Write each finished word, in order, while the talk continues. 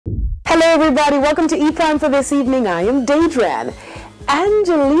Hello everybody, welcome to E-Prime for this evening. I am Daedran.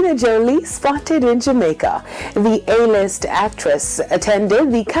 Angelina Jolie spotted in Jamaica. The A-list actress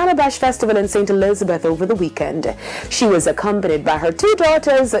attended the Calabash Festival in St. Elizabeth over the weekend. She was accompanied by her two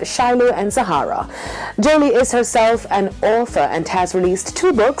daughters, Shiloh and Sahara. Jolie is herself an author and has released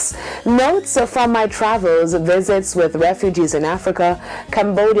two books, Notes from My Travels, Visits with Refugees in Africa,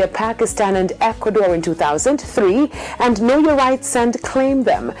 Cambodia, Pakistan and Ecuador in 2003, and Know Your Rights and Claim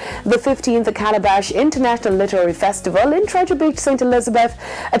Them. The 15th Calabash International Literary Festival in Treasure Beach, St. Elizabeth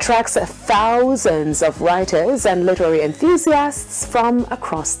attracts thousands of writers and literary enthusiasts from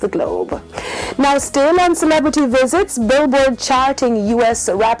across the globe. Now, still on celebrity visits, Billboard charting U.S.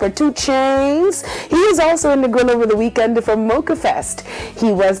 rapper 2 Chainz. He was also in the grill over the weekend for Mocha Fest.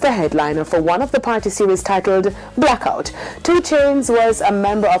 He was the headliner for one of the party series titled Blackout. 2 Chainz was a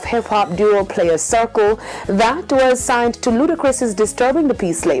member of hip-hop duo Players Circle that was signed to Ludacris's Disturbing the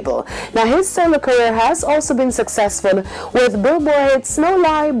Peace label. Now, his solo career has also been successful with Billboard hits No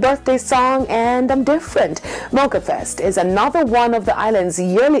Lie, Birthday Song, and I'm Different. Mocha Fest is another one of the island's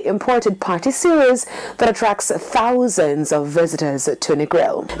yearly imported party series that attracts thousands of visitors to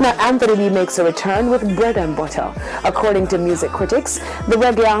Negril. Now, Anthony Lee makes a return with Bread and Butter. According to music critics, the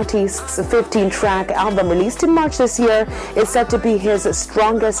reggae artist's 15-track album released in March this year is said to be his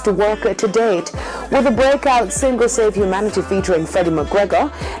strongest work to date, with a breakout single Save Humanity featuring Freddie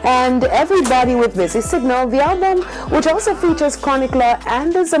McGregor and Everybody with Busy Signal. The album, which also features Chronicler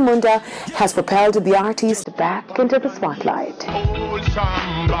and Zamunda, has propelled the artist back into the spotlight.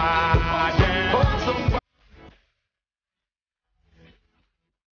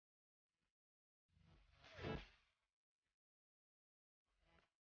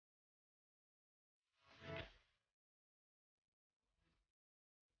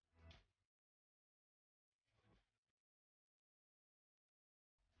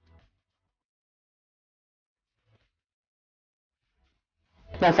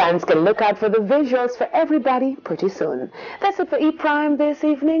 Now, fans can look out for the visuals for everybody pretty soon. That's it for E-Prime this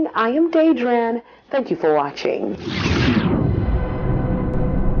evening. I am Daedran. Thank you for watching.